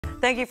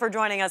Thank you for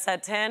joining us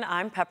at 10.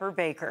 I'm Pepper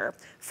Baker.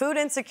 Food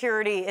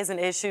insecurity is an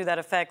issue that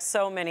affects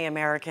so many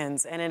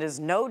Americans, and it is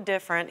no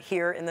different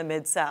here in the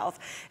Mid-South.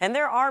 And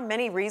there are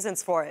many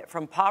reasons for it,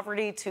 from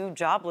poverty to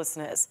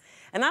joblessness.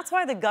 And that's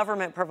why the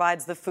government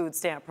provides the food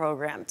stamp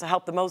program to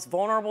help the most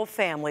vulnerable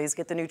families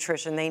get the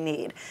nutrition they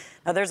need.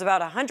 Now, there's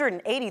about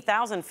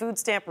 180,000 food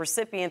stamp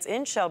recipients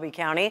in Shelby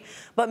County,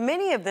 but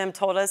many of them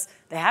told us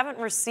they haven't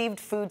received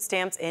food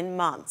stamps in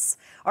months.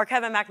 Our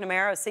Kevin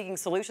McNamara is seeking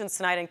solutions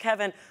tonight. And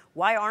Kevin,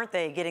 why aren't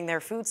they getting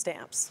their food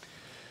stamps?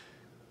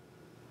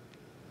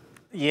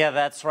 Yeah,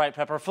 that's right,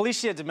 Pepper.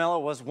 Felicia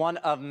DeMillo was one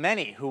of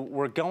many who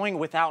were going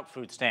without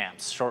food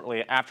stamps.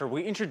 Shortly after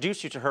we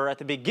introduced you to her at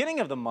the beginning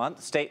of the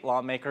month, state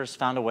lawmakers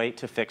found a way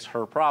to fix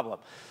her problem.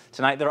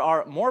 Tonight, there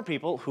are more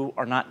people who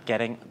are not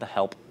getting the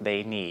help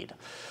they need.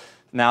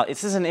 Now,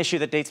 this is an issue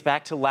that dates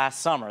back to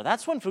last summer.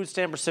 That's when food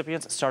stamp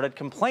recipients started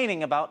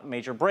complaining about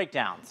major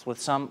breakdowns,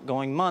 with some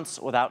going months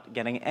without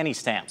getting any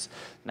stamps.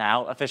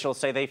 Now, officials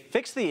say they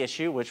fixed the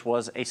issue, which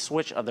was a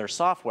switch of their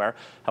software.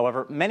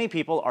 However, many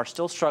people are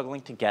still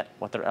struggling to get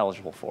what they're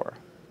eligible for.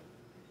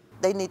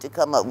 They need to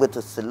come up with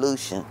a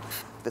solution.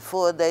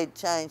 Before they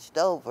changed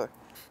over,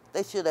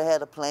 they should have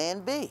had a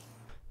plan B.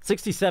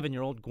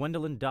 67-year-old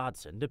Gwendolyn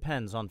Dodson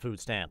depends on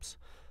food stamps.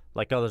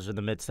 Like others in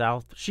the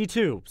Mid-South, she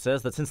too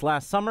says that since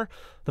last summer,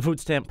 the food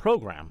stamp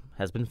program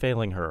has been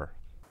failing her.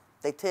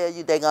 They tell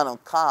you they're going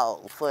to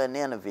call for an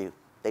interview.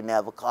 They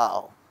never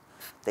call.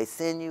 They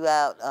send you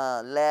out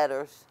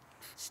letters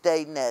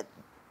stating that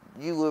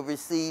you will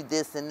receive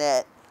this and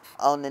that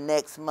on the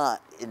next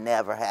month. It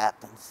never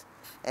happens.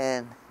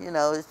 And, you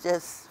know, it's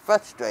just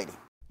frustrating.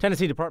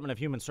 Tennessee Department of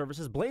Human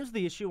Services blames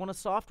the issue on a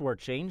software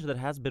change that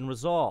has been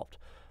resolved.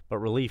 But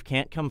relief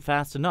can't come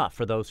fast enough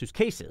for those whose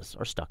cases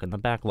are stuck in the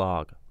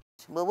backlog.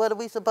 Well, what are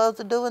we supposed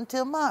to do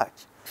until March?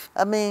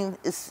 I mean,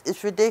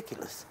 it's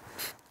ridiculous.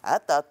 I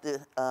thought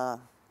the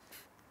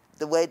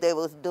way they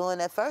was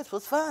doing at first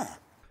was fine.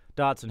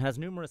 Dodson has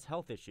numerous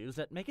health issues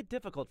that make it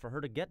difficult for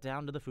her to get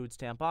down to the food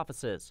stamp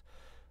offices.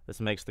 This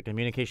makes the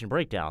communication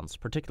breakdowns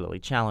particularly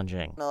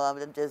challenging. No,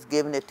 I'm just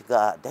giving it to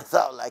God. That's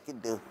all I can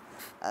do.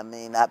 I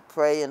mean, I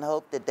pray and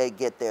hope that they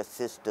get their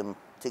system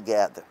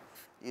together,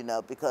 you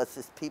know, because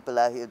there's people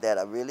out here that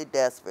are really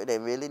desperate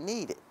and really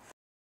need it.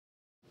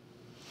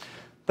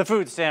 The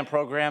food stamp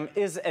program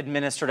is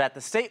administered at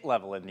the state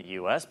level in the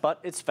U.S., but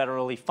it's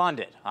federally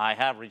funded. I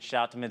have reached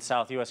out to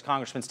Mid-South U.S.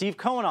 Congressman Steve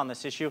Cohen on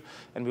this issue,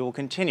 and we will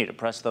continue to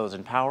press those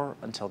in power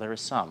until there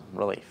is some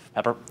relief.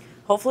 Pepper?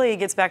 Hopefully he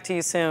gets back to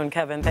you soon,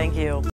 Kevin. Thank you.